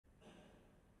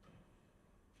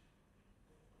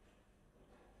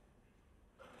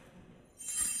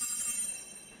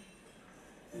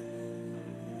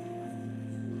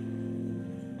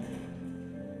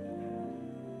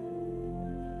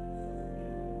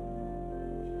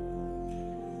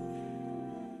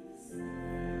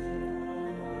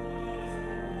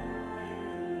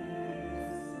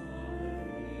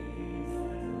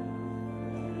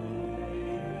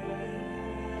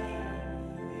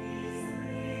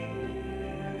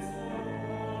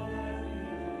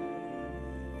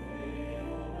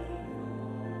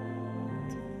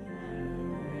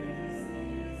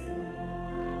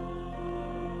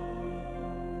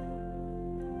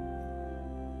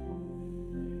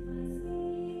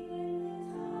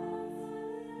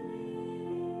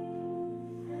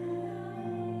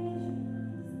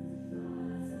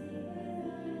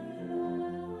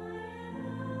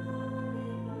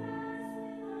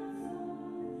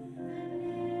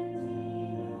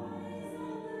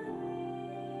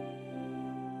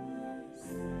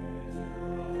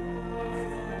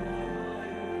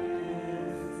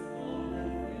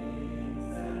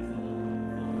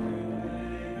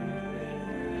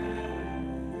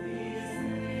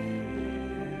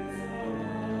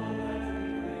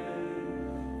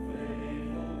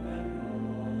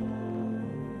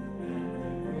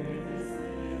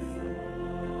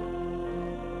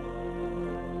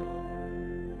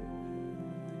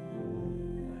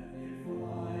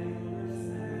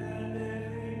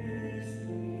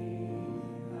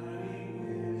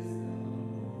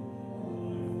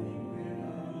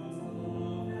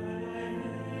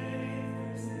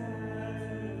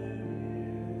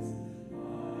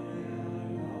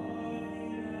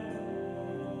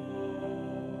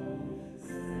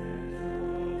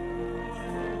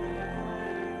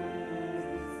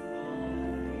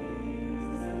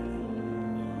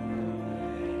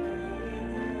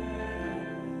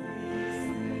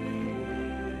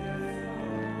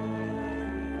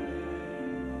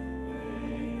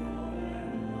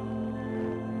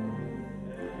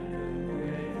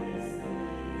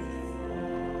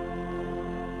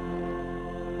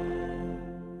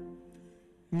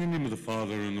In the name of the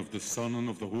Father, and of the Son, and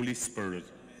of the Holy Spirit,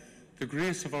 the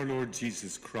grace of our Lord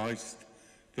Jesus Christ,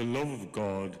 the love of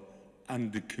God,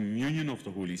 and the communion of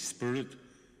the Holy Spirit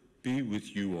be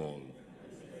with you all.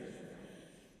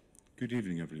 Good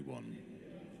evening, everyone.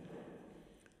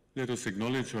 Let us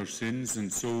acknowledge our sins and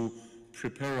so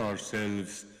prepare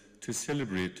ourselves to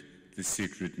celebrate the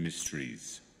sacred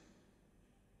mysteries.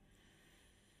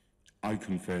 I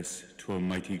confess to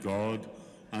Almighty God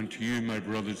and to you, my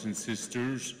brothers and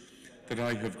sisters, that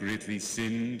I have greatly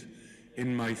sinned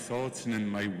in my thoughts and in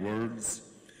my words,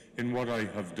 in what I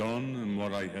have done and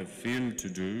what I have failed to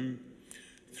do,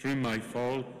 through my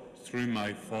fault, through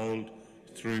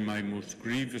my most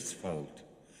grievous fault.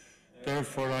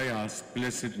 Therefore I ask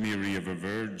Blessed Mary, ever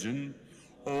Virgin,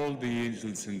 all the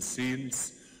angels and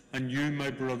saints, and you,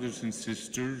 my brothers and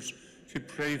sisters, to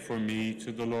pray for me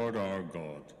to the Lord our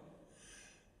God.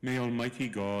 May Almighty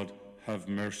God have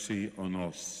mercy on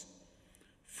us,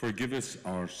 forgive us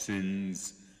our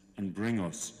sins, and bring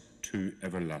us to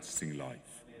everlasting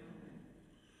life.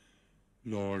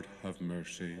 Lord, have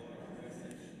mercy.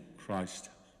 Christ,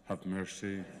 have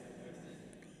mercy.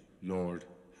 Lord,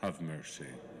 have mercy.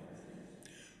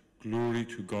 Glory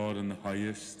to God in the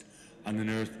highest, and on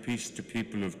earth peace to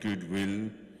people of good will.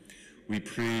 We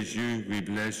praise you, we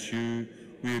bless you,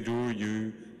 we adore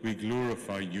you, we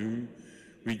glorify you.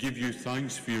 We give you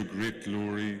thanks for your great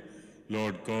glory,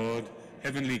 Lord God,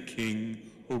 Heavenly King,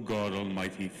 O God,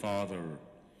 Almighty Father.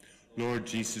 Lord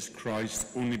Jesus Christ,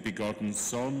 only begotten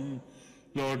Son,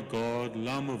 Lord God,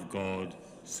 Lamb of God,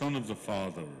 Son of the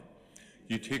Father.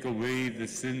 You take away the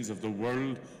sins of the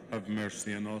world, have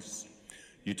mercy on us.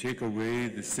 You take away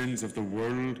the sins of the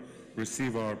world,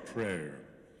 receive our prayer.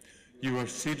 You are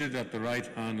seated at the right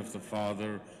hand of the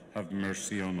Father, have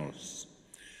mercy on us.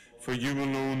 For you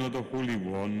alone are the Holy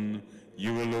One,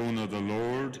 you alone are the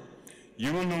Lord, you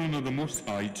alone are the Most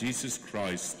High, Jesus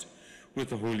Christ,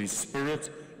 with the Holy Spirit,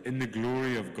 in the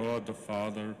glory of God the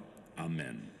Father.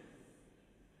 Amen.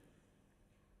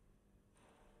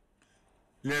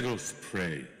 Let us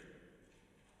pray.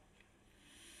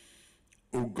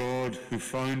 O God, who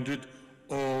founded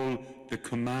all the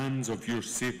commands of your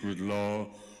sacred law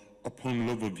upon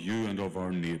love of you and of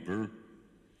our neighbour,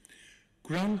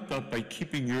 grant that by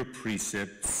keeping your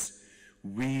precepts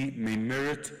we may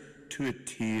merit to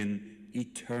attain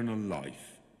eternal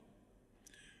life.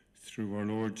 Through our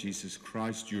Lord Jesus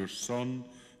Christ, your Son,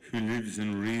 who lives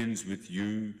and reigns with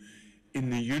you in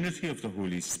the unity of the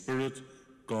Holy Spirit,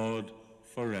 God,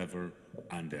 forever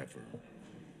and ever.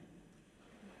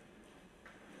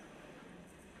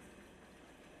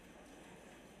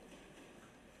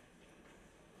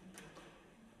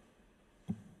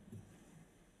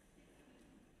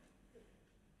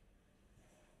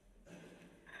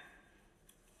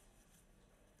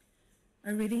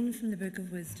 A reading from the Book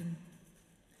of Wisdom.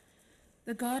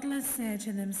 The godless say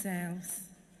to themselves,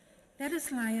 "Let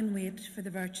us lie in wait for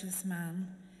the virtuous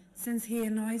man, since he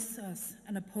annoys us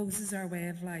and opposes our way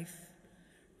of life,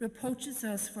 reproaches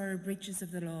us for our breaches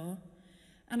of the law,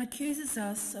 and accuses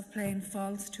us of playing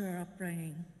false to our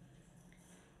upbringing.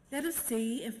 Let us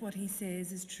see if what he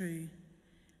says is true.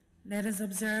 Let us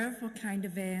observe what kind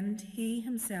of end he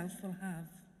himself will have.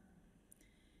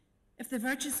 If the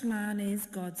virtuous man is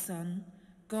God's son,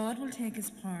 God will take his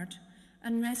part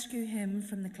and rescue him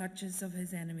from the clutches of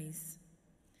his enemies.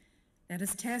 Let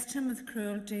us test him with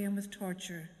cruelty and with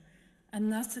torture,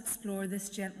 and thus explore this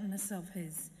gentleness of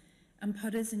his and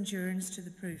put his endurance to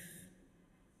the proof.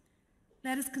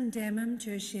 Let us condemn him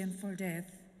to a shameful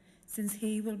death, since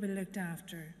he will be looked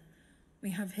after.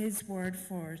 We have his word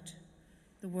for it,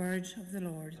 the word of the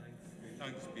Lord."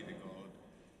 Thanks be to God.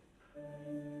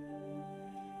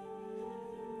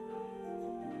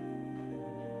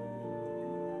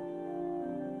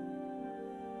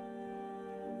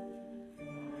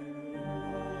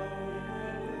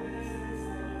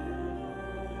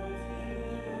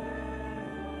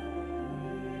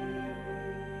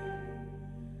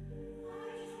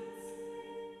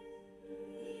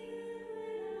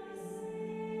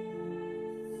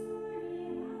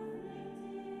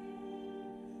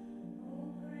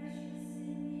 Precious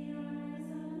in the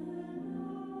eyes of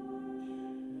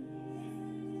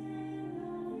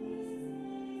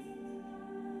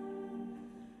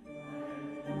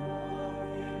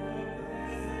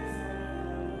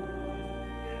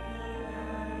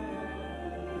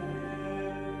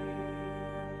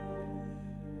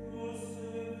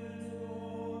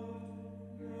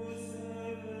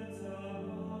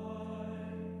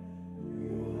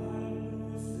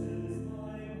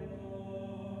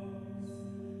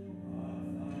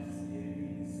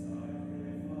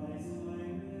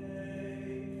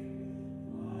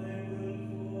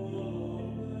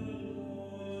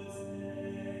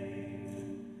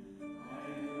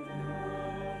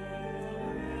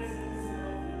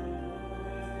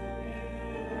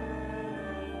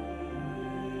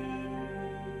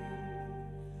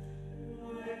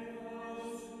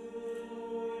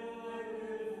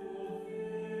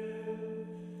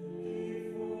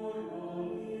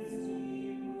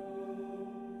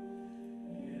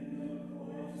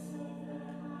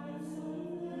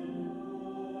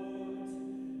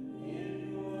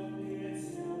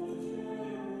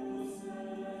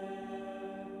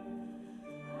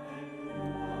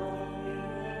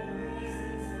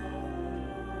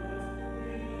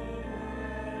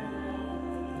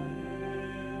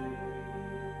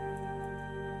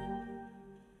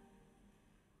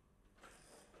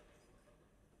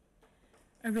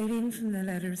A reading from the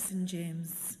letter of St.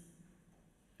 James.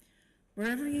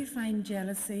 Wherever you find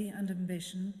jealousy and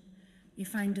ambition, you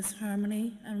find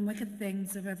disharmony and wicked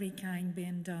things of every kind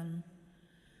being done.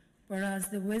 Whereas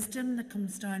the wisdom that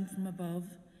comes down from above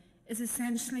is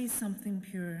essentially something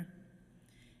pure.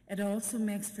 It also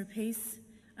makes for peace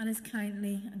and is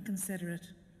kindly and considerate.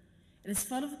 It is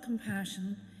full of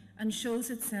compassion and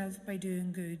shows itself by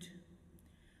doing good.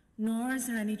 Nor is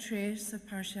there any trace of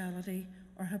partiality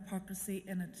or hypocrisy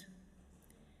in it.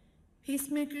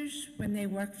 Peacemakers, when they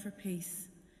work for peace,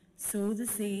 sow the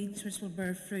seeds which will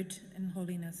bear fruit in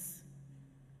holiness.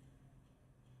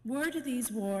 Where do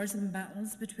these wars and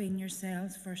battles between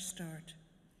yourselves first start?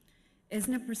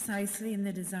 Isn't it precisely in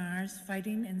the desires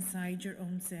fighting inside your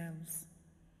own selves?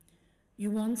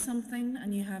 You want something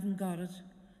and you haven't got it,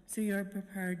 so you're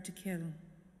prepared to kill.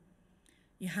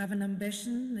 You have an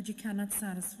ambition that you cannot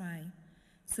satisfy,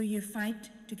 so you fight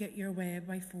to get your way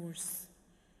by force.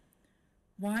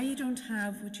 Why you don't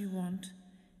have what you want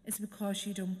is because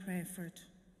you don't pray for it.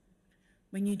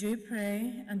 When you do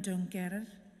pray and don't get it,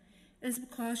 it is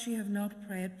because you have not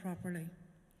prayed properly.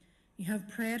 You have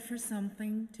prayed for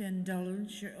something to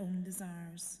indulge your own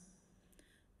desires.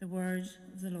 The word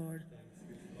of the Lord.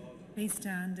 Please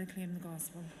stand and acclaim the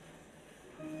gospel.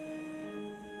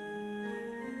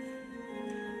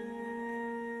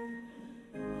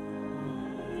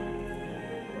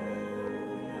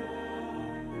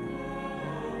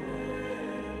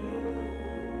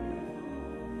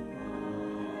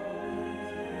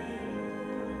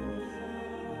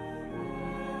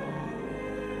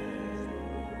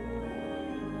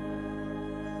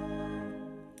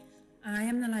 I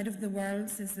am the light of the world,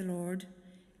 says the Lord.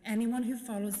 Anyone who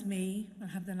follows me will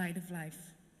have the light of life.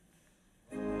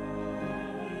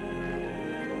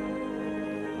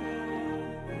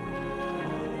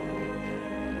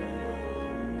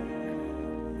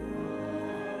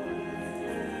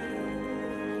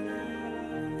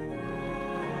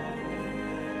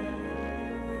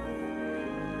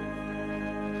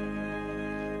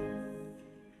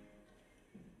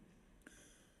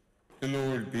 The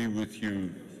Lord be with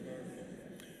you.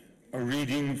 A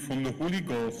reading from the Holy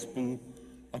Gospel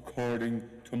according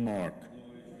to Mark.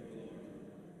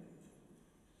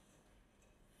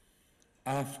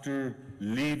 After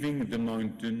leaving the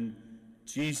mountain,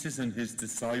 Jesus and his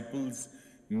disciples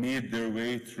made their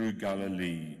way through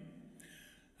Galilee,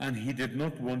 and he did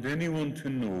not want anyone to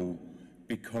know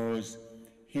because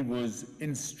he was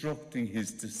instructing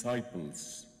his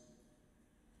disciples.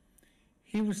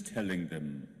 He was telling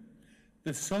them,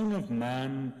 "The Son of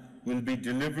Man will be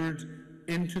delivered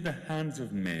into the hands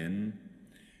of men.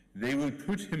 They will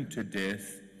put him to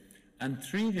death, and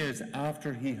 3 days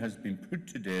after he has been put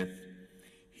to death,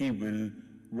 he will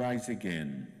rise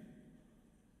again."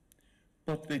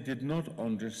 But they did not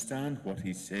understand what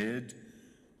he said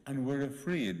and were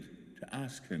afraid to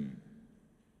ask him.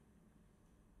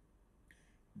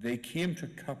 They came to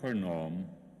Capernaum,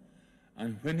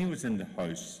 and when he was in the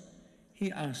house,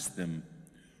 he asked them,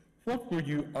 "What were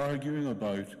you arguing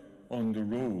about on the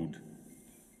road?"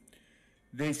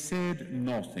 They said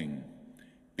nothing,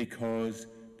 because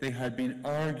they had been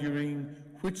arguing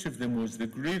which of them was the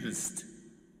greatest.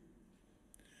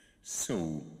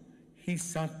 So he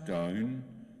sat down,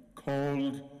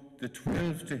 called the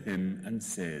 12 to him, and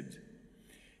said,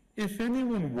 "If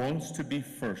anyone wants to be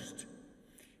first,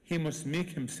 he must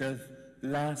make himself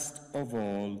last of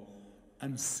all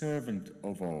and servant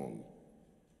of all."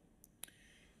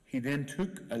 He then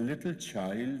took a little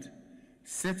child,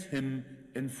 set him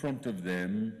in front of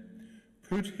them,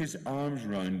 put his arms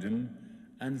round him,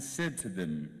 and said to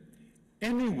them,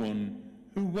 "Anyone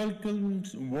who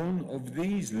welcomes one of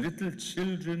these little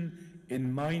children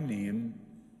in my name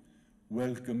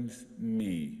welcomes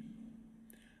me.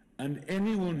 And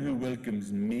anyone who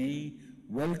welcomes me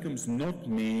welcomes not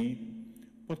me,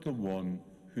 but the one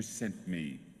who sent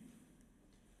me."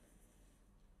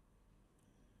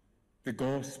 The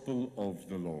Gospel of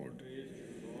the Lord.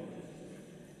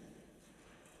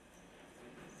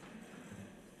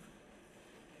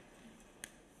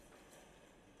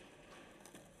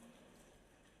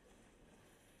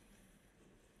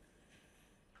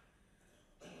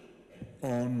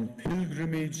 On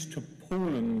pilgrimage to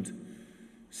Poland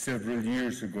several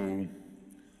years ago,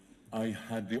 I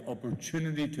had the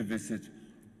opportunity to visit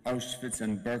Auschwitz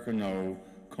and Birkenau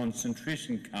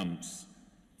concentration camps.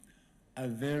 A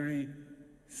very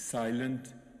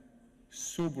silent,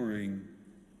 sobering,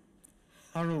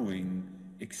 harrowing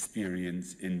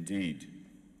experience indeed.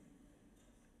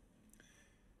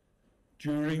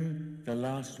 During the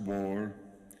last war,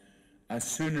 as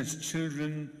soon as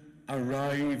children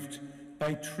arrived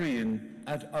by train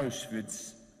at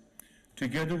Auschwitz,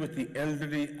 together with the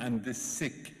elderly and the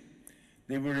sick.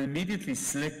 They were immediately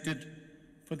selected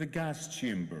for the gas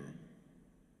chamber.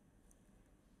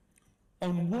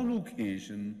 On one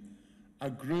occasion, a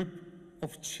group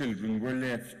of children were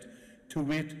left to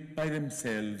wait by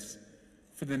themselves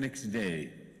for the next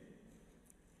day.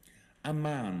 A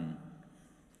man,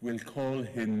 we'll call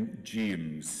him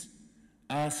James,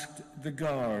 asked the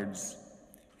guards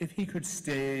if he could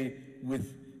stay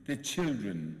with the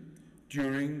children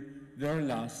during their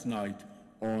last night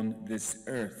on this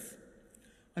earth.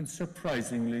 And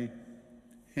surprisingly,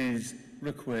 his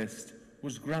request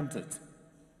was granted.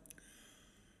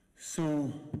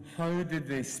 So, how did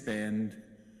they spend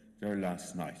their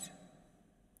last night?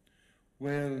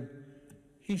 Well,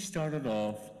 he started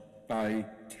off by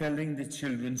telling the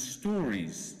children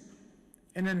stories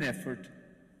in an effort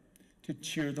to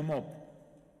cheer them up.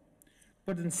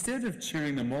 But instead of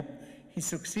cheering them up, he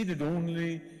succeeded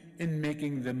only in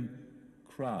making them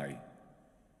cry.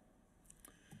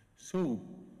 So,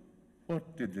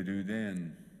 what did they do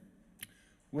then?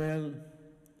 Well,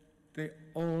 they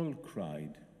all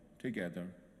cried together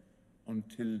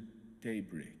until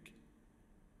daybreak.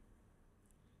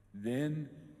 Then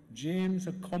James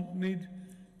accompanied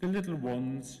the little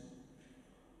ones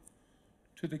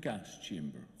to the gas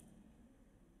chamber.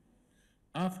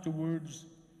 Afterwards,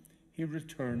 he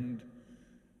returned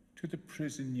to the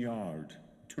prison yard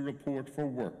to report for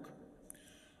work.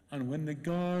 And when the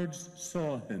guards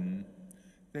saw him,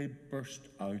 they burst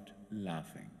out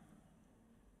laughing.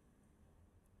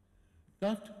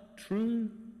 That true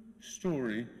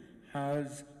story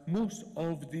has most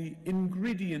of the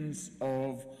ingredients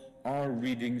of our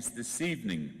readings this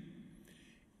evening.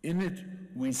 In it,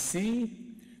 we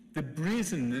see the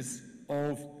brazenness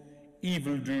of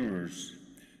evildoers,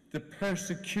 the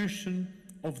persecution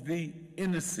of the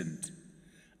innocent,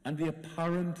 and the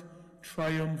apparent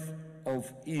triumph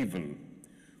of evil,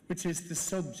 which is the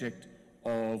subject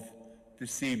of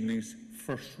this evening's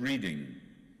first reading.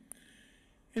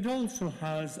 It also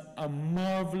has a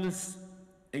marvelous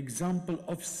example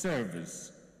of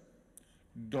service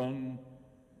done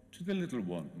to the little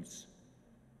ones,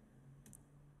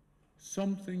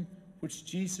 something which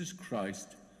Jesus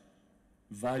Christ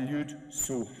valued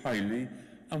so highly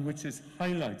and which is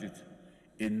highlighted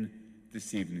in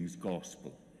this evening's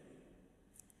gospel.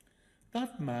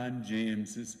 That man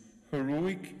James's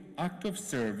heroic act of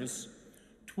service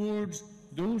towards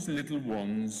those little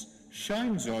ones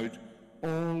shines out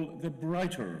all the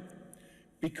brighter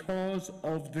because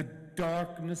of the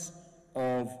darkness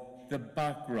of the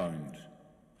background.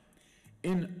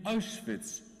 In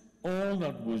Auschwitz, all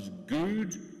that was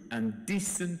good and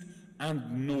decent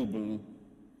and noble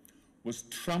was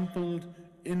trampled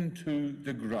into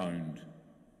the ground.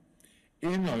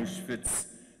 In Auschwitz,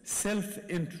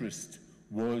 self-interest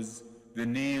was the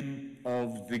name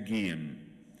of the game.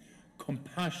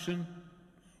 Compassion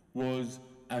was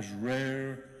as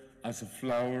rare as a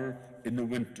flower in the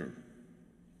winter.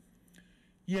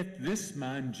 Yet this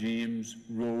man James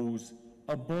rose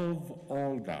above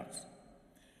all that.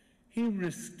 He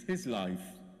risked his life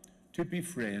to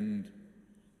befriend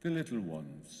the little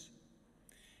ones.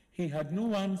 He had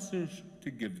no answers to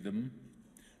give them,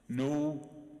 no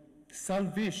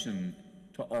salvation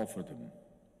to offer them.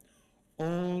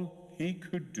 All he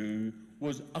could do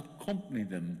was accompany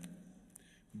them,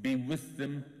 be with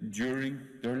them during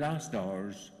their last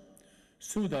hours,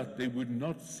 so that they would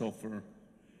not suffer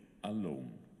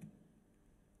alone.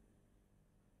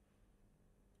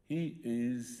 He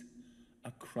is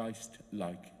a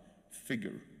Christ-like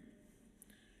figure.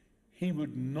 He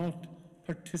would not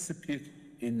participate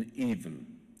in evil.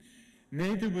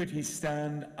 Neither would he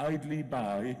stand idly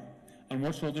by and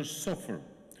watch others suffer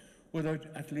without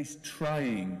at least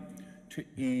trying to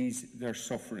ease their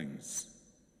sufferings.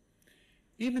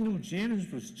 Even though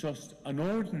James was just an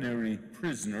ordinary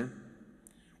prisoner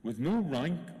with no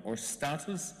rank or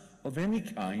status of any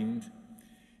kind,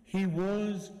 he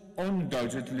was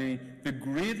undoubtedly the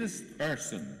greatest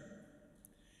person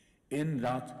in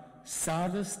that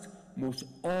saddest, most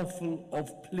awful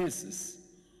of places,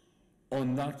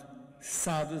 on that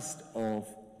saddest of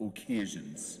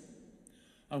occasions.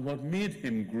 And what made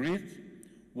him great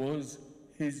was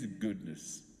his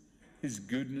goodness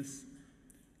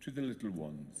to the little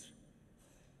ones.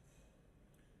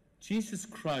 Jesus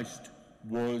Christ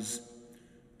was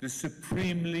the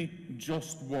supremely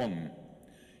just one,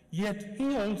 yet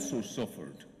he also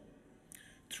suffered.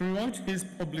 Throughout his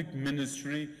public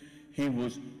ministry, he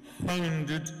was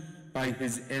hounded by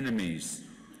his enemies.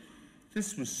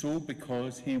 This was so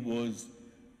because he was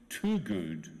too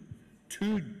good,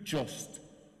 too just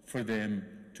for them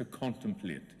to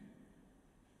contemplate.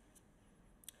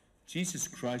 Jesus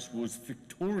Christ was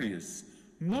victorious,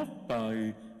 not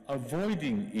by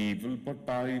avoiding evil, but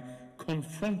by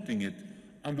confronting it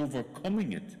and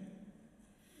overcoming it.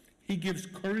 He gives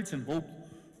courage and hope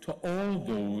to all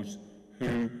those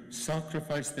who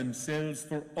sacrifice themselves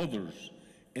for others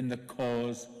in the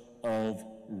cause of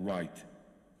right.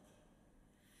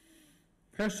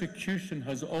 Persecution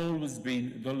has always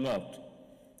been the lot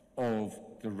of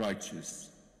the righteous.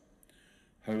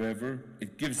 However,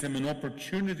 it gives them an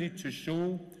opportunity to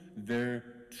show their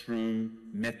true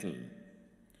mettle.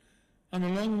 And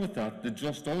along with that, the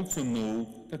just also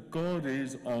know that God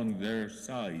is on their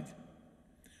side.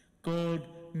 God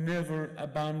never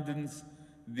abandons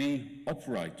the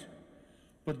upright,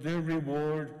 but their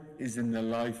reward is in the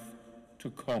life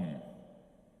to come.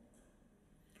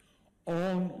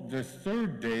 On the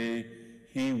third day,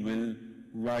 he will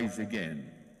rise again.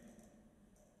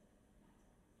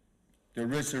 The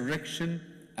resurrection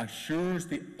assures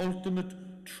the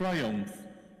ultimate triumph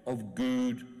of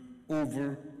good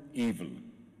over evil,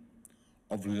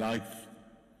 of life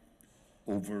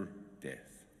over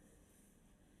death.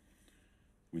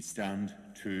 We stand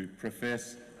to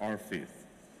profess our faith.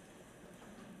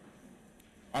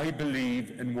 I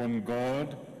believe in one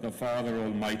God, the Father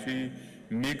Almighty,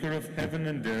 maker of heaven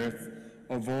and earth,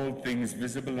 of all things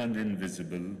visible and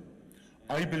invisible.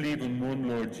 I believe in one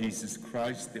Lord Jesus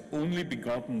Christ, the only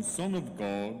begotten Son of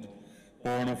God,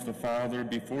 born of the Father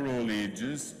before all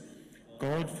ages,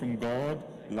 God from God,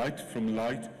 light from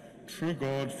light, true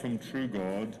God from true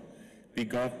God,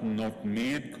 begotten, not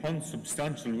made,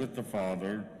 consubstantial with the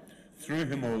Father. Through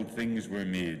him all things were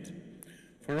made.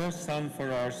 For us and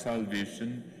for our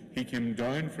salvation, he came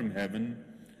down from heaven,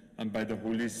 and by the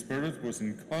Holy Spirit was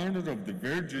incarnate of the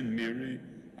Virgin Mary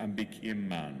and became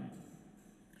man.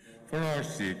 For our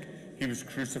sake, he was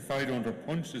crucified under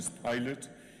Pontius Pilate.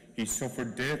 He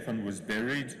suffered death and was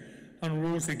buried, and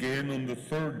rose again on the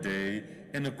third day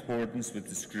in accordance with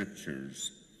the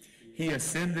Scriptures. He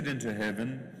ascended into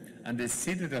heaven and is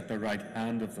seated at the right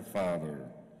hand of the Father.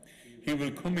 He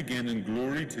will come again in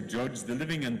glory to judge the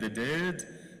living and the dead,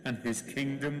 and his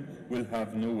kingdom will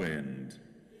have no end.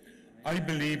 I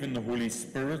believe in the Holy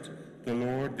Spirit, the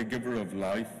Lord, the giver of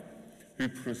life, who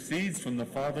proceeds from the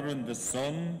Father and the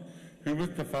Son, who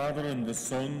with the Father and the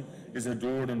Son is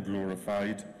adored and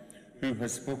glorified, who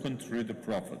has spoken through the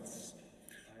prophets.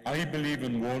 I believe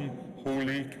in one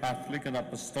holy, Catholic and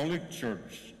Apostolic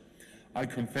Church. I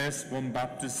confess one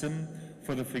baptism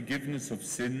for the forgiveness of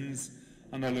sins,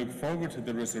 and I look forward to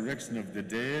the resurrection of the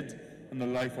dead and the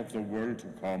life of the world to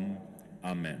come.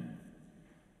 Amen.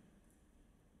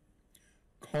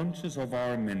 Conscious of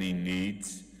our many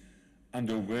needs and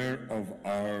aware of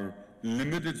our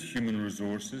limited human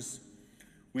resources,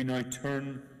 we now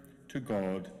turn to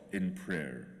God in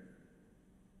prayer.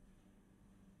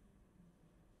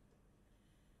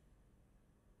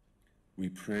 We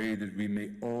pray that we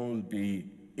may all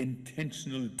be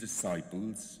intentional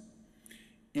disciples,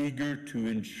 eager to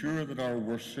ensure that our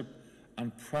worship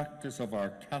and practice of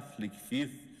our Catholic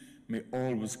faith may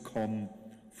always come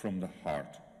from the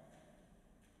heart.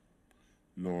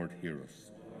 Lord, hear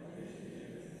us.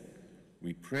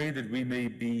 We pray that we may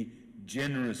be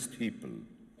generous people,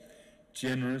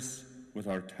 generous with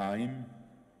our time,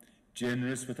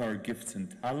 generous with our gifts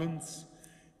and talents,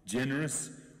 generous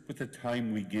with the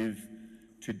time we give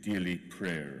to daily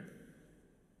prayer.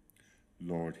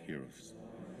 Lord, hear us.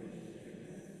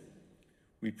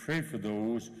 We pray for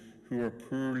those who are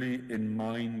poorly in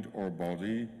mind or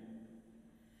body,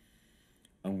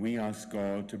 and we ask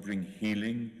God to bring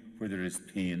healing where there is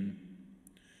pain,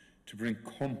 to bring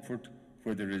comfort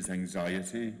where there is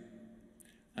anxiety,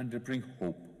 and to bring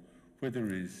hope where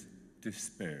there is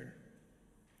despair.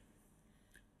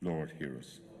 Lord, hear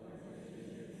us.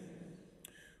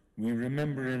 We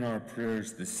remember in our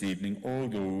prayers this evening all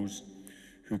those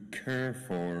who care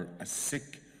for a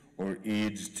sick or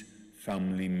aged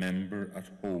family member at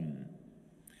home,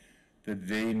 that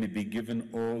they may be given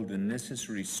all the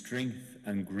necessary strength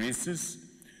and graces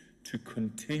to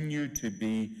continue to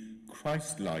be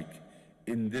Christ-like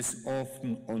in this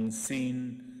often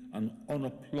unseen and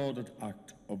unapplauded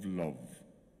act of love.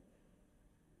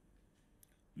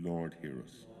 Lord, hear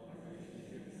us.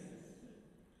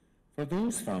 For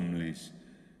those families,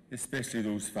 especially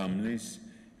those families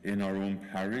in our own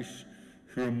parish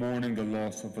who are mourning the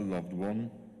loss of a loved one,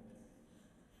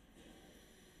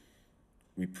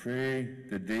 we pray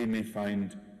that they may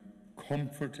find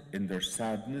comfort in their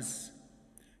sadness,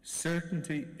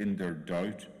 certainty in their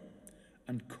doubt,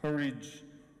 and courage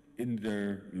in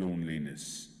their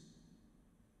loneliness.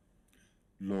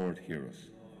 Lord, hear us.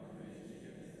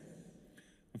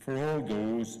 And for all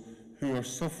those who are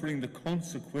suffering the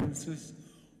consequences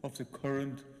of the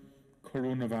current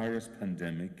coronavirus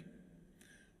pandemic,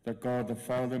 that God the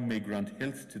Father may grant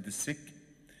health to the sick,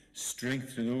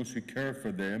 strength to those who care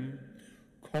for them,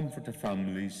 comfort the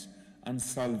families, and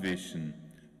salvation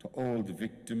to all the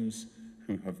victims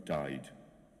who have died.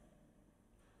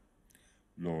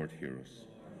 Lord, hear us.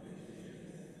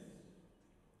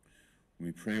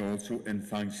 We pray also in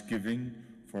thanksgiving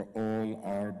for all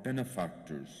our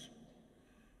benefactors,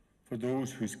 for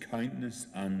those whose kindness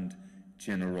and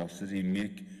generosity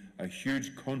make a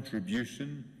huge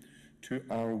contribution to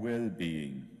our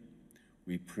well-being.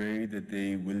 We pray that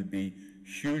they will be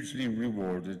hugely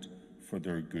rewarded for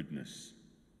their goodness.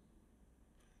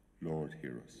 Lord,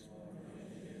 hear us.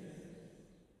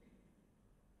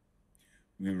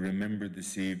 We remember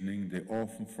this evening the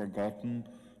often forgotten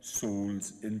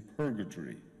souls in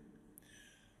purgatory,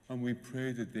 and we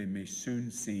pray that they may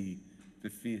soon see the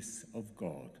face of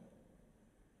God.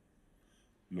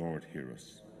 Lord, hear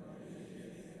us.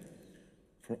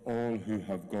 For all who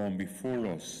have gone before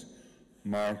us,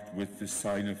 marked with the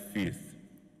sign of faith,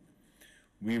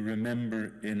 we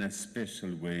remember in a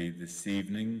special way this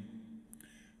evening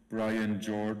Brian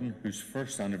Jordan, whose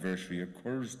first anniversary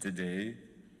occurs today,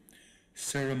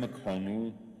 Sarah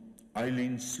McConnell,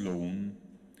 Eileen Sloan,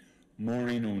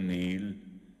 Maureen O'Neill,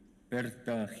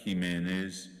 Berta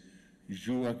Jimenez,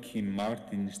 Joaquim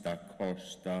Martins da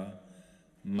Costa,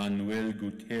 Manuel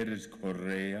Gutierrez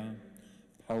Correa,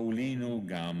 Paulino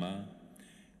Gama,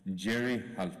 Jerry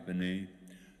Halfpenny,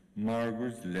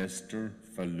 Margaret Lester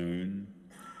Falloon,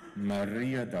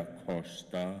 Maria da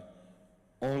Costa,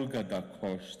 Olga da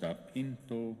Costa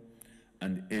Pinto,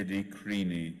 and Eddie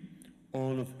Creaney,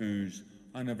 all of whose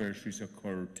anniversaries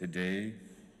occur today.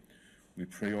 We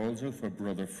pray also for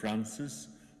Brother Francis,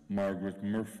 Margaret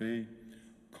Murphy,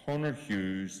 Connor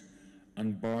Hughes,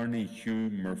 and Barney Hugh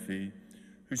Murphy,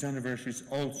 whose anniversaries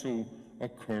also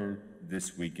occur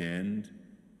this weekend.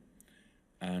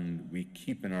 And we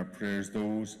keep in our prayers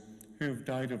those who have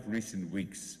died of recent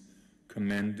weeks,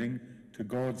 commending to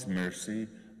God's mercy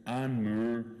Anne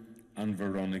Moore and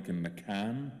Veronica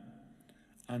McCann.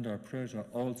 And our prayers are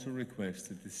also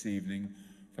requested this evening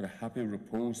for the happy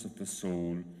repose of the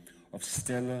soul of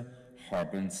Stella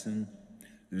Harbinson,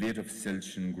 late of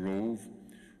Silshin Grove,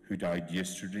 who died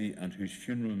yesterday and whose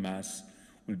funeral mass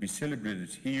will be celebrated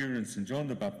here in St. John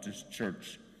the Baptist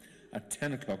Church at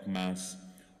 10 o'clock Mass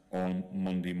on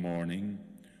Monday morning,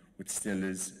 with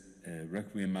Stella's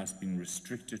Requiem Mass being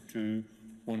restricted to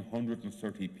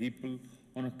 130 people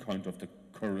on account of the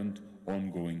current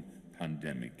ongoing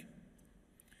pandemic.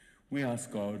 We ask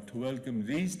God to welcome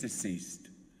these deceased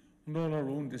and all our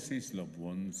own deceased loved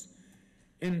ones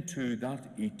into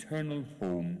that eternal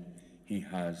home He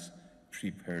has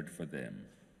prepared for them.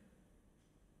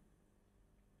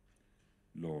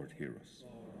 Lord, hear us.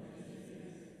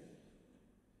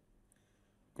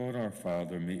 God our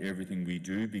Father, may everything we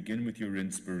do begin with your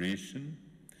inspiration,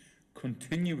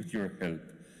 continue with your help,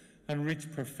 and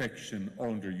reach perfection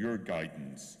under your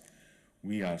guidance.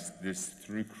 We ask this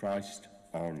through Christ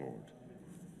our Lord.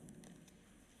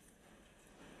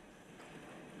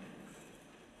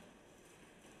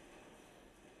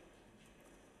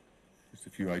 Just a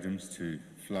few items to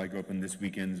flag up in this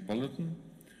weekend's bulletin.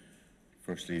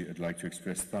 Firstly, I'd like to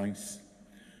express thanks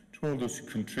to all those who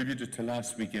contributed to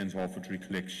last weekend's offertory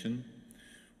collection,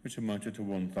 which amounted to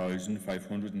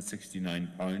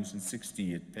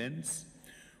 £1,569.68,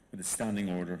 with a standing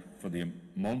order for the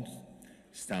month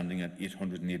standing at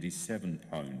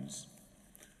 £887.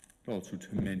 Also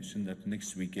to mention that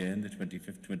next weekend, the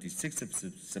 25th, 26th of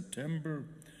September,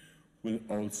 will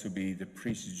also be the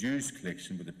priest's dues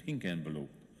collection with a pink envelope.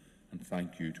 And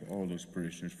thank you to all those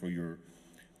parishioners for your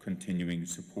continuing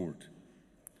support.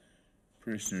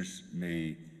 Parishioners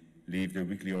may leave their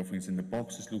weekly offerings in the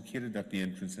boxes located at the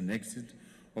entrance and exit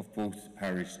of both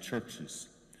parish churches,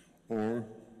 or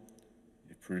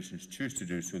if parishioners choose to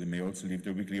do so, they may also leave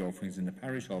their weekly offerings in the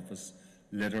parish office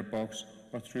letterbox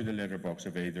or through the letterbox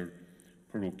of either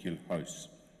parochial house.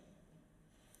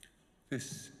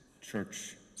 This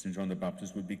church, St. John the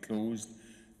Baptist, will be closed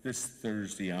this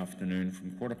Thursday afternoon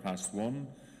from 1:15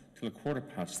 till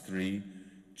 3:15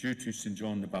 due to St.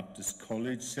 John the Baptist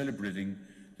College celebrating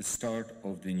the start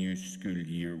of the new school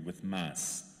year with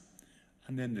Mass.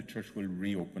 And then the church will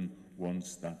reopen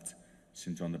once that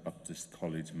St. John the Baptist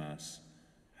College Mass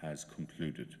has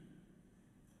concluded.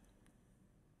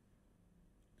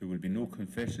 There will be no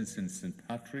confessions in St.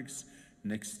 Patrick's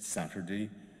next Saturday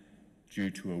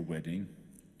due to a wedding.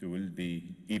 There will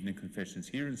be evening confessions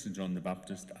here in St. John the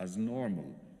Baptist as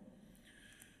normal.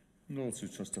 And also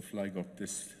just to flag up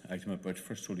this item about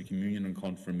First Holy Communion and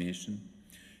Confirmation.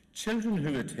 Children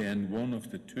who attend one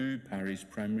of the two parish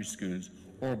primary schools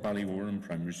or Ballywarren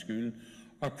Primary School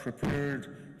are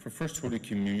prepared for First Holy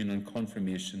Communion and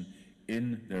Confirmation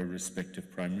in their respective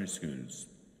primary schools.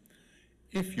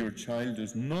 If your child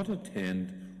does not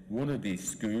attend one of these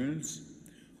schools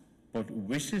but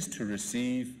wishes to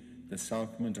receive the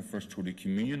sacrament of First Holy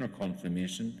Communion or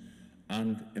Confirmation,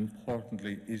 and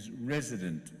importantly is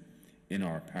resident in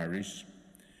our parish,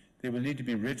 they will need to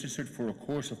be registered for a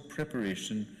course of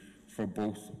preparation for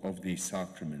both of these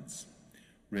sacraments.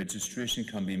 Registration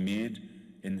can be made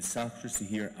in the sacristy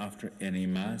here after any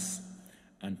Mass,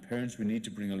 and parents will need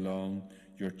to bring along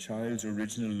your child's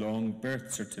original long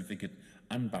birth certificate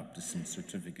and baptism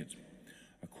certificate.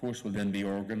 A course will then be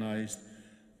organised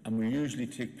and will usually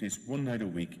take place one night a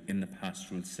week in the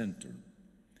pastoral centre.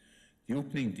 The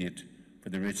opening date for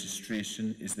the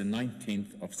registration is the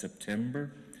 19th of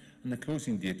September and the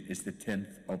closing date is the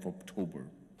 10th of October.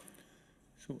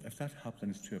 So if that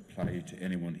happens to apply to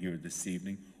anyone here this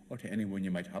evening or to anyone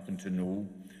you might happen to know,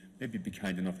 maybe be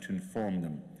kind enough to inform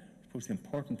them. I suppose the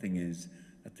important thing is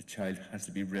that the child has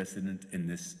to be resident in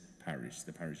this parish,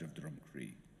 the parish of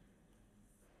Drumcree.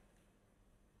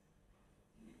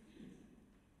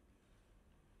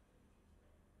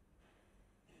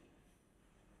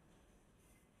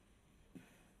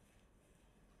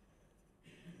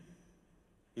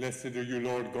 Blessed are you,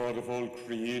 Lord God of all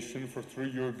creation, for through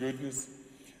your goodness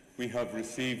we have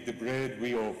received the bread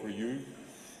we offer you,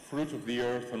 fruit of the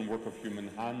earth and work of human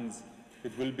hands.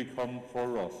 It will become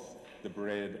for us the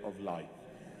bread of life.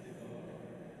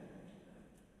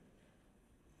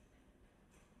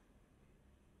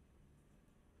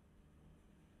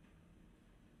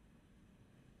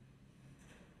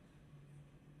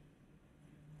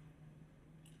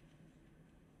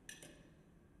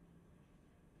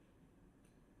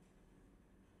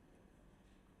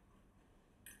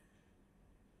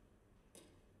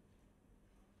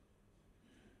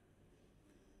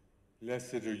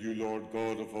 Blessed are you, Lord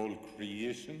God of all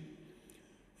creation,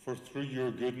 for through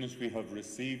your goodness we have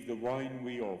received the wine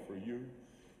we offer you,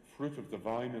 fruit of the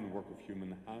vine and work of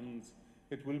human hands.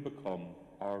 It will become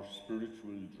our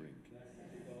spiritual drink.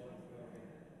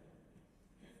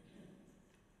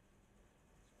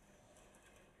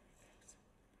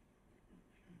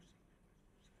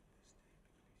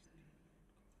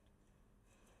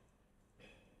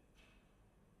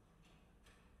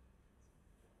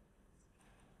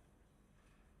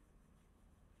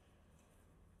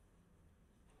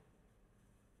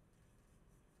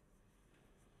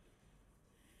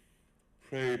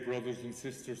 Pray, brothers and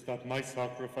sisters, that my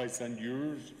sacrifice and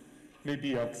yours may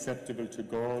be acceptable to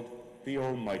God, the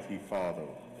Almighty Father.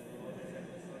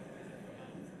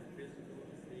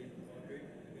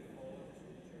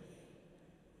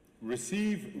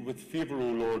 Receive with favour,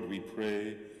 O Lord, we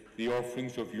pray, the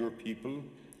offerings of your people,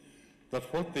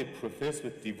 that what they profess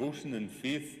with devotion and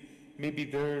faith may be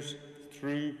theirs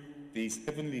through these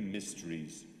heavenly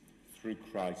mysteries, through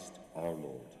Christ our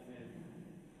Lord.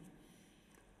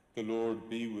 The Lord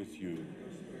be with you.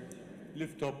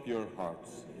 Lift up your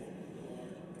hearts.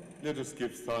 Let us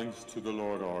give thanks to the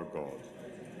Lord our God.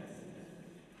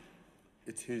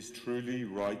 It is truly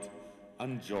right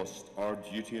and just, our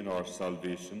duty and our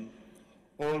salvation,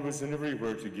 always and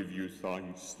everywhere to give you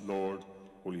thanks, Lord,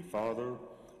 Holy Father,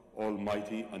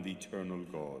 Almighty and eternal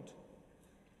God.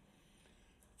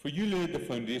 For you laid the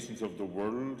foundations of the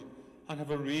world and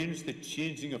have arranged the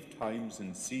changing of times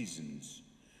and seasons.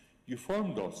 You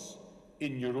formed us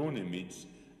in your own image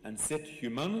and set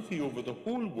humanity over the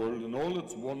whole world and all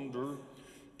its wonder,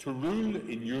 to rule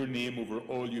in your name over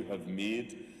all you have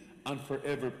made, and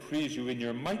forever praise you in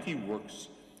your mighty works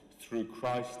through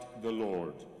Christ the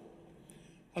Lord.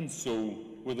 And so,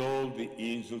 with all the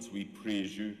angels we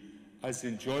praise you, as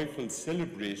in joyful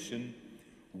celebration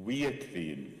we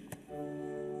acclaim.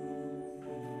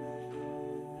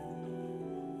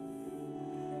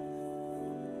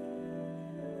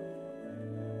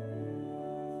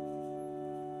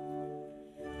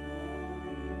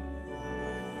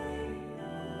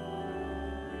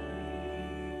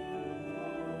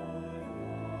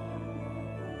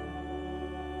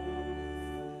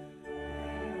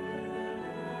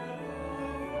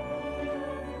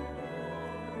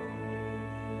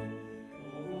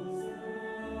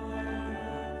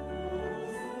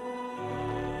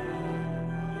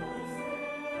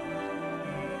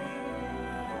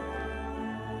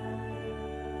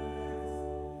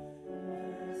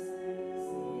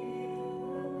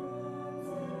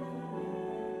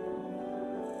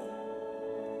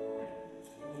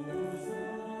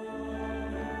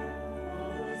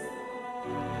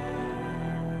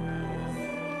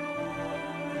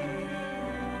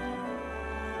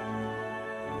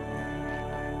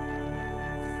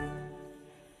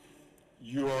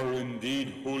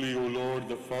 indeed holy, O Lord,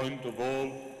 the fount of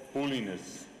all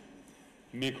holiness.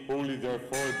 Make holy,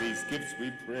 therefore, these gifts,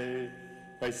 we pray,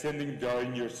 by sending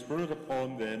down your Spirit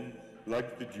upon them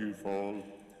like the dewfall,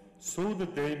 so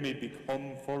that they may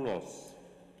become for us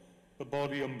the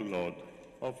body and blood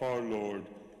of our Lord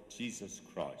Jesus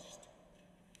Christ.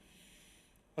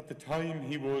 At the time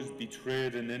he was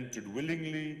betrayed and entered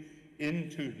willingly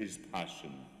into his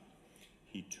passion,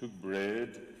 he took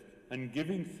bread and,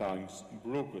 giving thanks,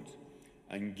 broke it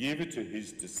and gave it to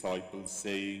his disciples,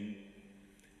 saying,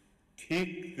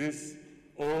 "Take this,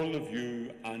 all of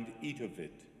you, and eat of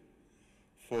it,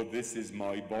 for this is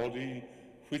my body,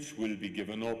 which will be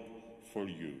given up for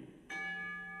you."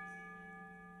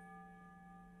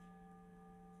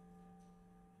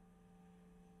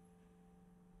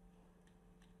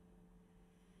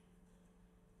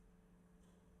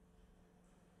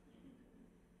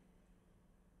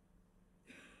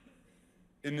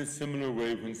 In a similar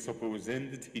way, when supper was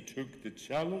ended, he took the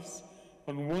chalice,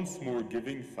 and once more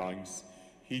giving thanks,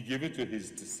 he gave it to his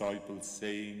disciples,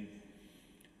 saying,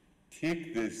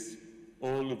 "Take this,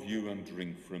 all of you, and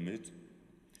drink from it,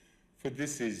 for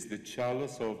this is the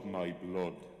chalice of my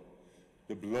blood,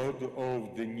 the blood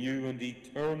of the new and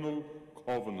eternal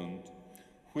covenant,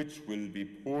 which will be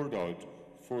poured out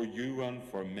for you and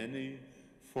for many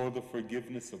for the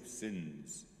forgiveness of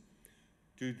sins.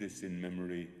 Do this in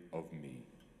memory of me."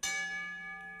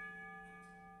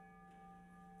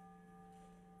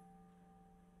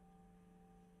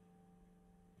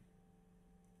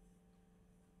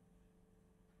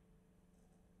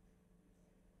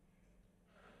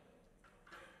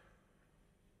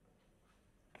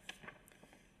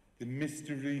 The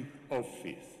mystery of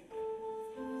faith.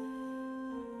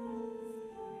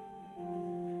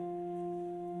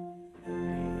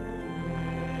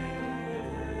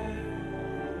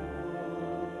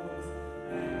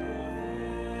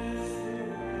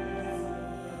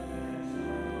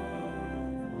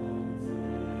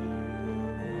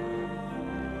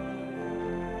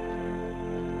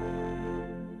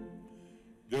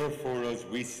 Therefore, as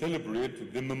we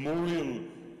celebrate the memorial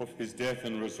of his death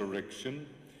and resurrection,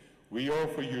 we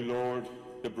offer you, Lord,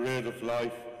 the bread of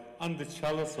life and the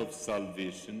chalice of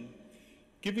salvation,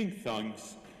 giving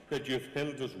thanks that you have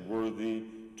held us worthy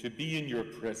to be in your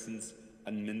presence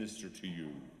and minister to you.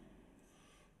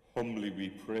 Humbly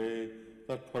we pray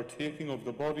that, partaking of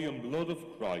the body and blood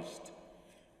of Christ,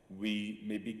 we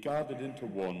may be gathered into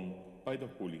one by the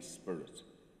Holy Spirit.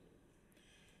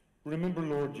 Remember,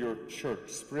 Lord, your church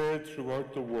spread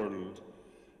throughout the world,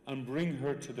 and bring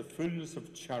her to the fullness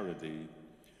of charity,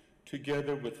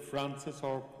 together with Francis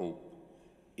our Pope,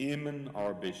 Eamon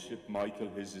our Bishop, Michael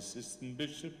his assistant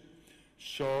bishop,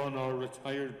 Sean our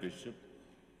retired bishop,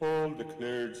 all the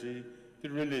clergy, the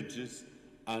religious,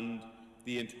 and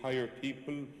the entire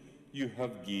people you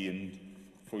have gained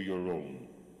for your own.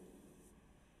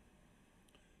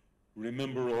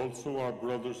 Remember also our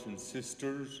brothers and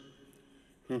sisters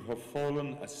who have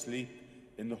fallen asleep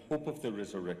in the hope of the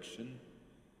resurrection,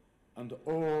 and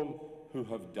all who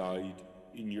have died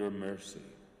in your mercy.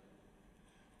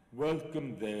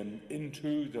 Welcome them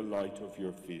into the light of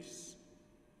your face.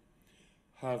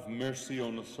 Have mercy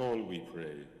on us all, we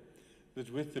pray,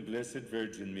 that with the Blessed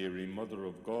Virgin Mary, Mother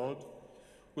of God,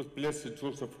 with blessed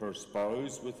Joseph her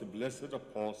spouse, with the blessed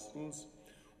apostles,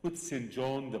 with St.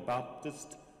 John the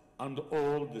Baptist, and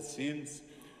all the saints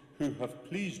who have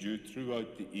pleased you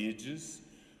throughout the ages,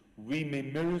 we may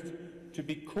merit to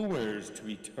be co-heirs to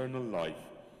eternal life,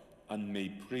 and may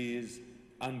praise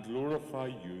and glorify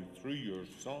you through your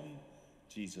Son,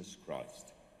 Jesus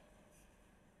Christ.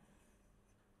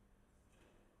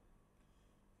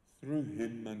 Through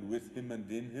him, and with him, and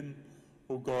in him,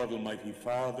 O God, Almighty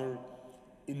Father,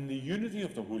 in the unity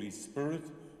of the Holy Spirit,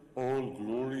 all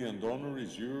glory and honour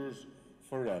is yours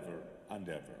forever and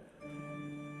ever.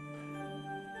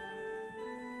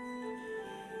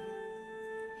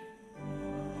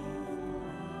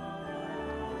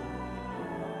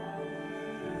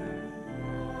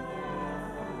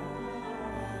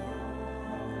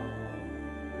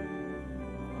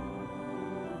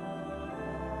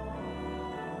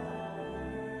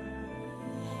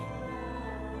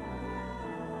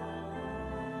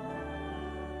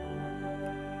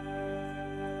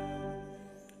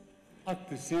 At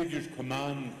the Saviour's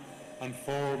command and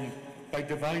formed by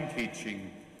divine teaching,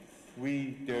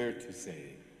 we dare to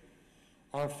say,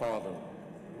 Our Father,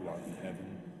 who art in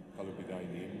heaven, hallowed be thy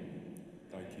name.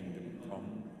 Thy kingdom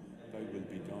come, thy will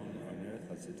be done on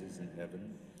earth as it is in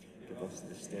heaven. Give us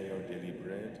this day our daily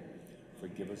bread.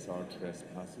 Forgive us our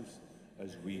trespasses,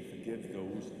 as we forgive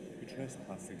those who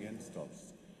trespass against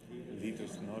us. Lead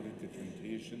us not into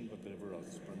temptation, but deliver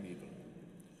us from evil.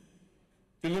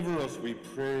 Deliver us, we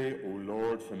pray, O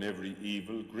Lord, from every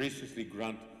evil. Graciously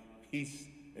grant peace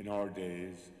in our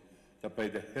days, that by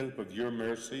the help of your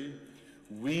mercy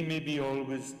we may be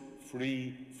always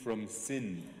free from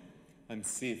sin and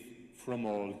safe from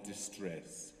all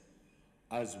distress,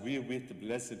 as we await the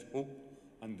blessed hope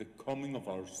and the coming of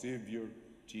our Saviour,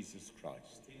 Jesus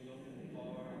Christ.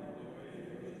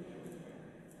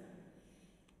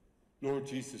 Lord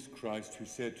Jesus Christ, who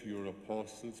said to your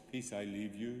apostles, "Peace I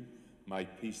leave you, my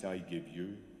peace I give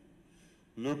you,"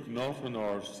 look not on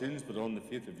our sins, but on the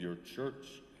faith of your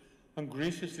church, and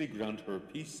graciously grant her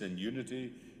peace and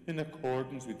unity in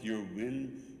accordance with your will,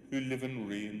 who live and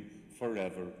reign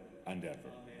forever and ever.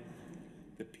 Amen.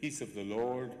 The peace of the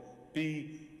Lord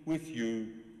be with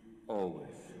you always.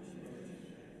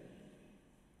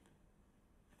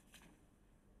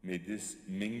 May this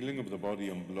mingling of the body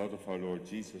and blood of our Lord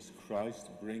Jesus Christ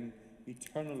bring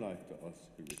eternal life to us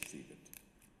who receive it.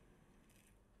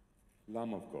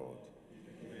 Lamb of God,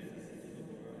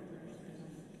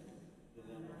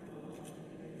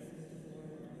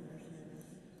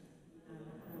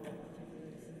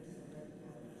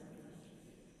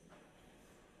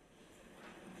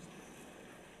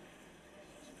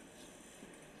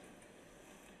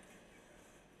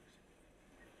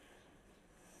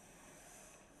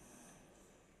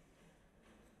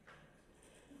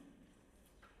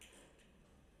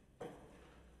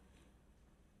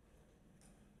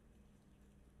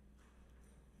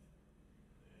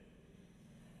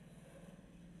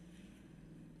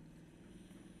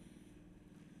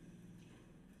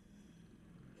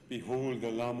 behold the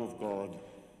Lamb of God.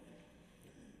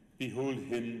 Behold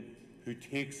him who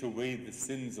takes away the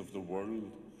sins of the world.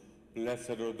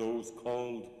 Blessed are those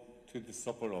called to the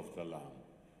supper of the Lamb.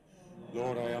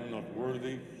 Lord, I am not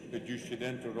worthy that you should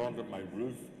enter under my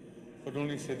roof, but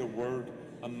only say the word,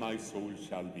 and my soul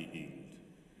shall be healed.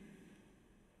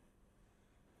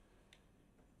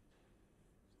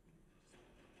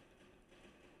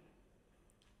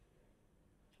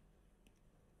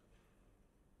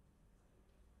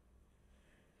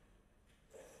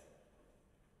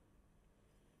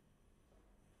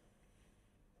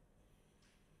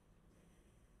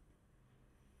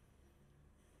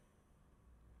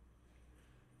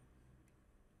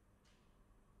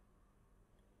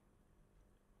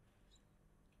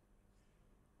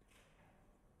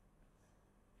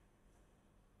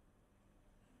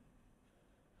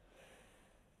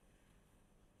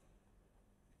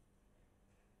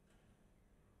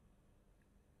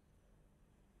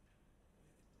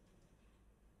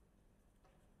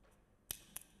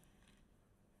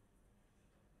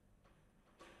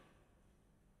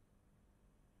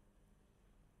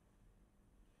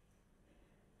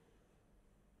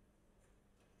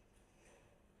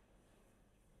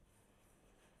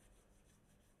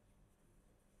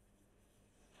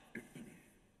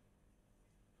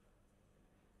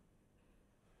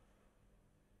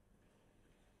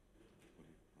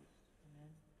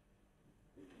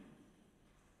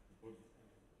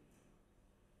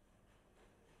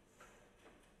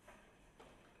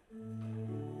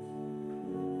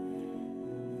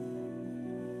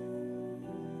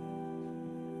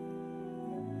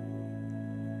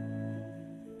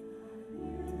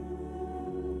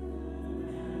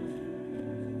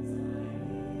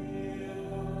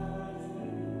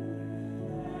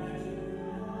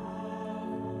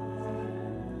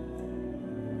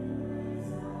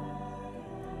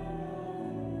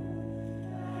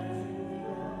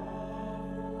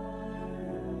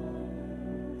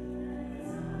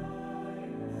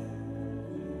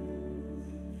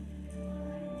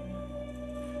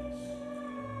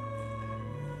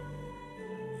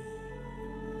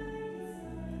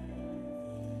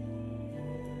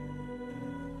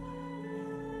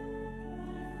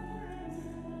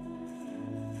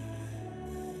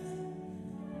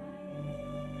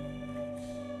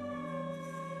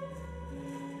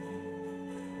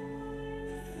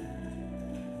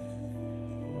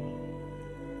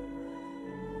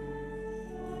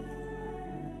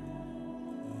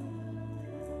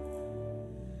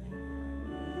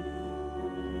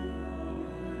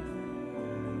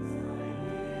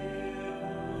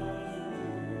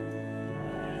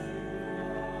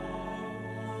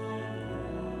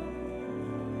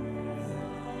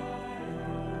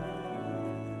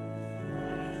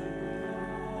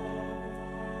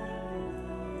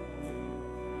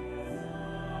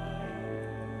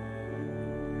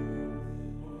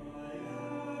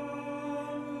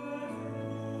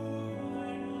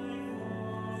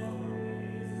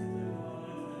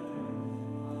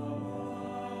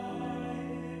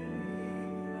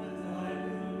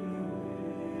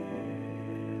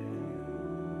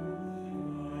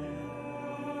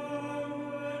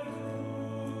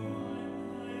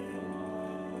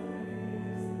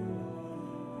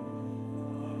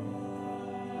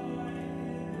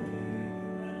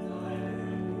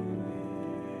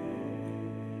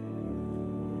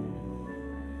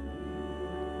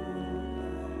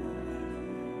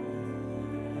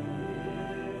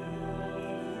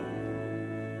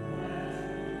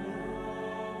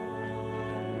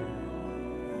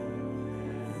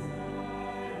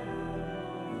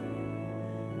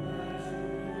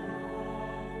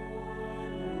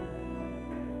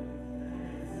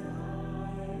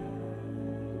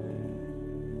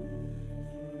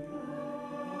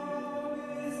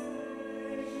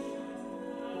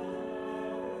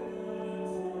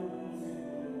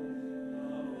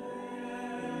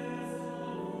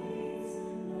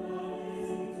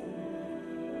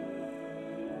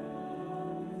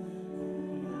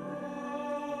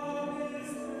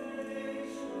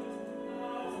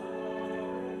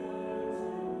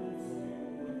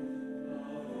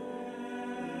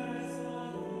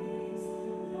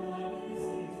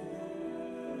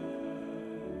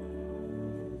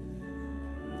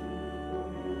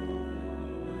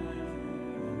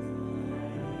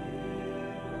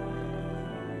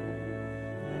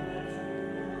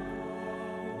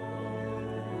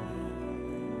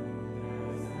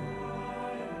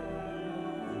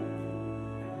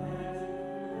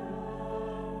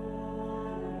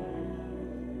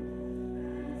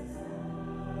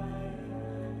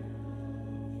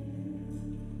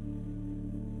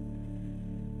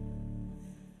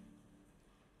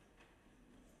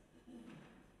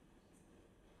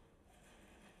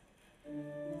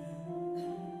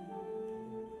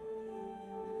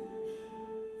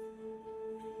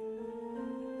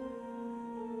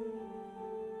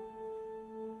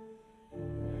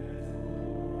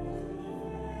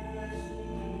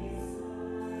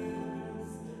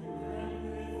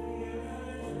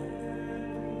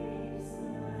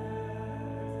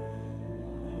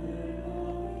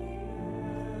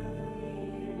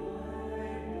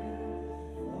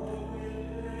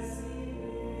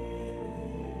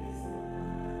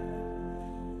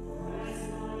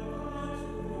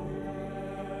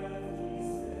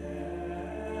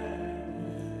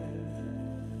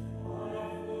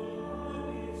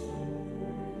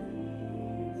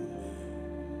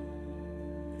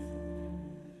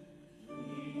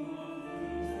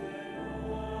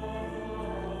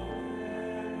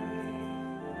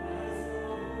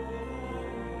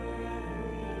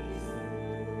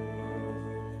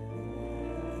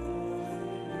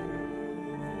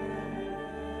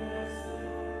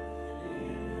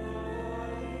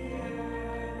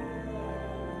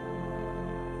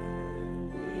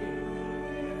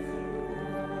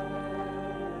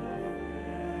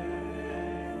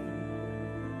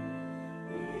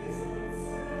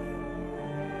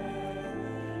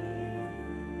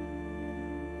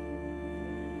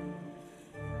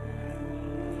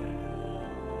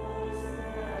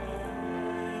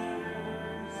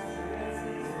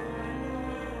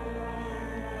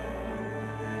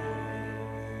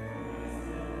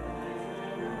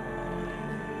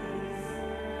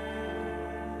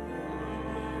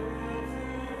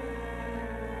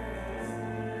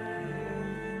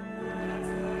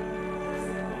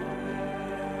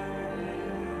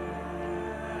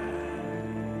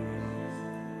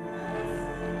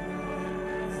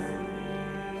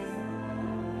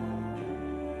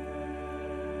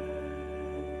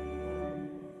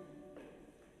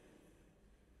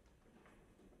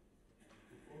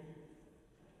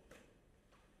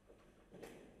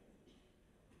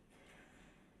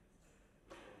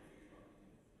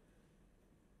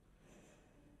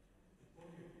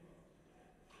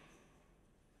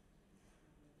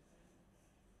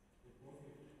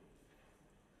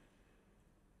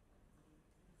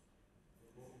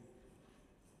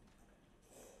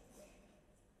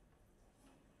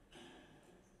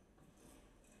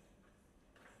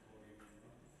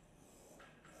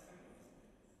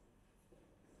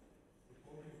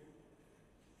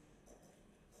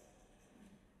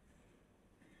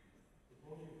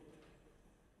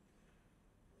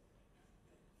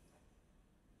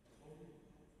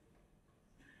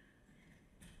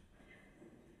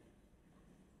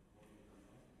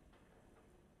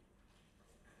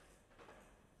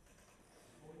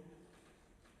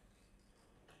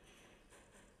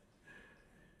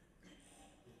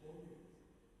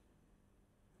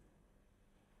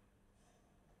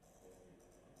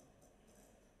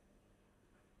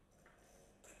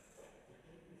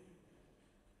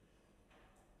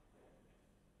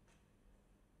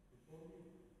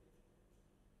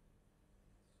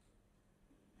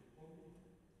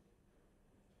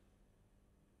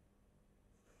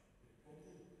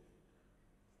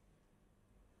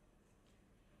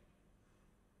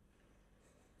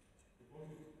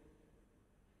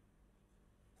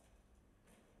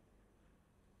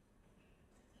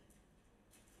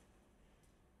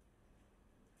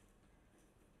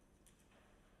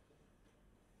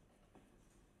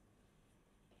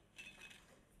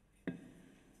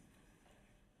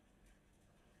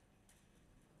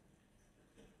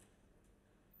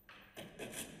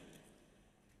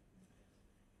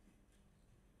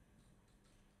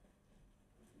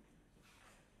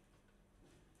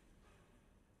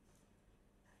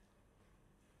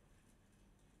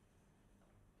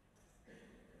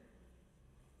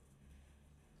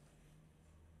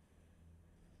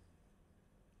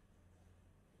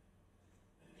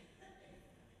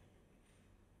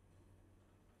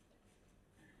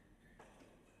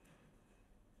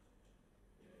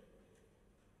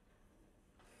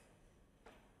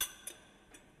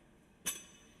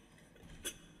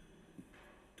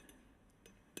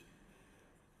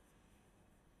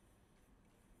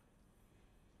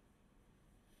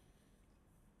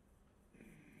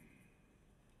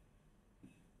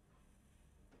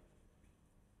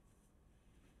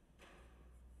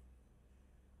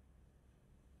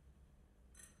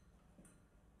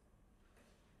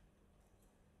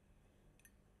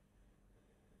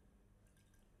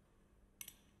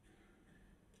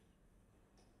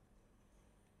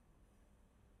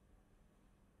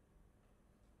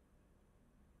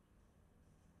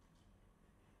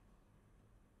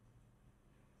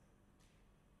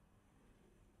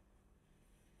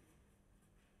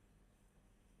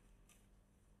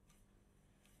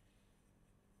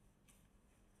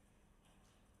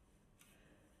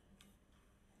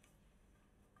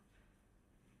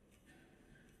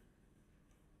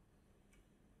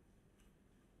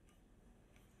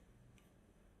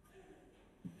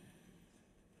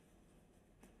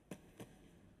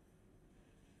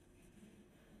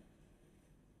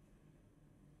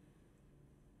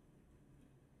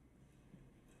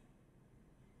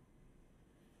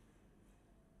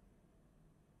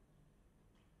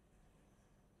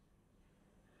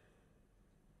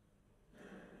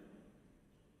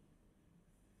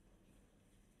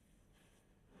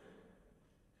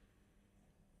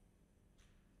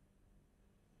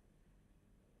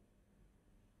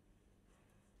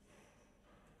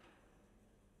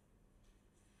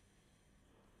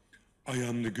 I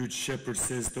am the good shepherd,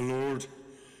 says the Lord.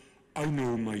 I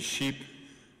know my sheep,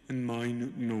 and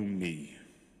mine know me.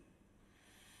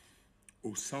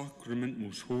 O sacrament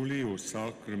most holy, O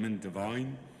sacrament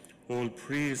divine, all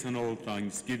praise and all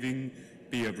thanksgiving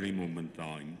be every moment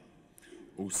thine.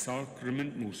 O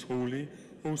sacrament most holy,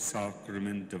 O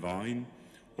sacrament divine,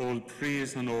 all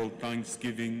praise and all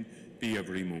thanksgiving be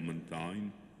every moment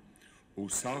thine. O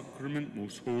sacrament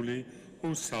most holy,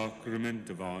 O sacrament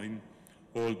divine,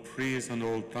 all praise and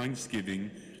all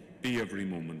thanksgiving be every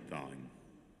moment thine.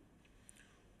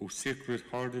 O Sacred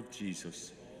Heart of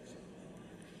Jesus,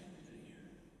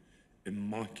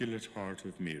 Immaculate Heart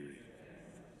of Mary,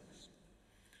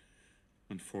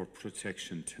 and for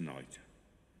protection tonight.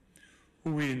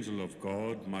 O angel of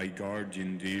God, my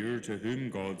guardian dear, to whom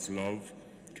God's love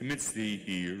commits thee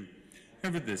here,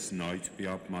 ever this night be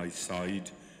at my side,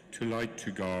 to light,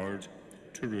 to guard,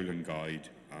 to rule and guide.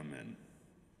 Amen.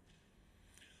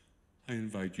 I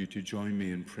invite you to join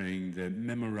me in praying the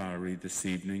Memorare this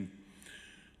evening.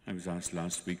 I was asked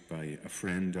last week by a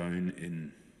friend down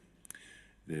in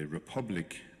the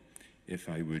Republic if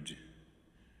I would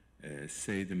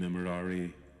say the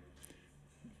Memorare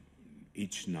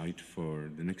each night for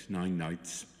the next 9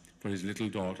 nights for his little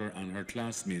daughter and her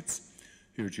classmates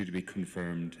who are due to be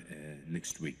confirmed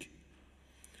next week.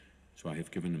 So I have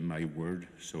given him my word,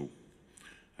 so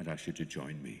I'd ask you to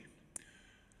join me.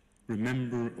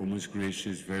 Remember, O most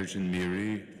gracious Virgin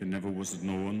Mary, that never was it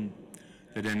known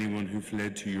that anyone who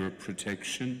fled to your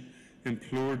protection,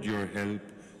 implored your help,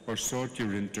 or sought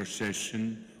your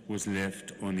intercession was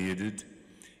left unaided.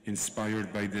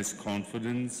 Inspired by this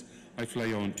confidence, I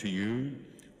fly on to you,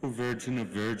 O Virgin of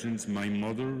Virgins, my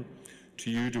Mother.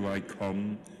 To you do I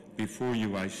come, before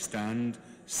you I stand,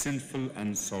 sinful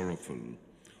and sorrowful.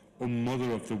 O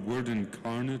Mother of the Word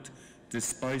incarnate,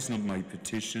 despise not my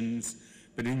petitions,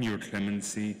 but in your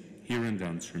clemency hear and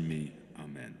answer me.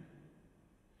 Amen.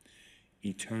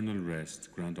 Eternal rest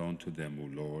grant unto them,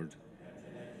 O Lord.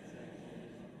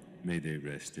 May they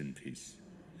rest in peace.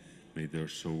 May their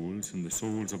souls and the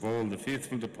souls of all the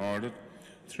faithful departed,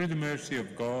 through the mercy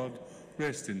of God,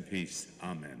 rest in peace.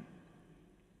 Amen.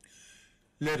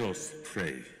 Let us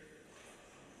pray.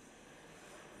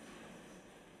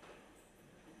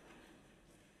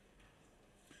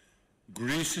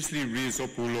 Graciously raise up,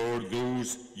 O Lord,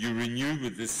 those you renew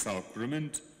with this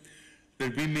sacrament,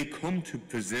 that we may come to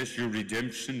possess your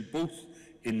redemption both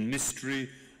in mystery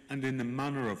and in the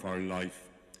manner of our life,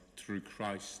 through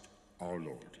Christ our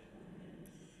Lord.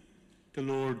 The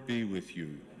Lord be with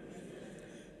you.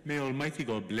 May Almighty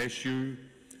God bless you,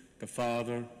 the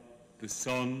Father, the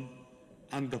Son,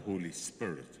 and the Holy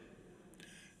Spirit.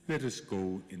 Let us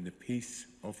go in the peace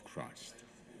of Christ.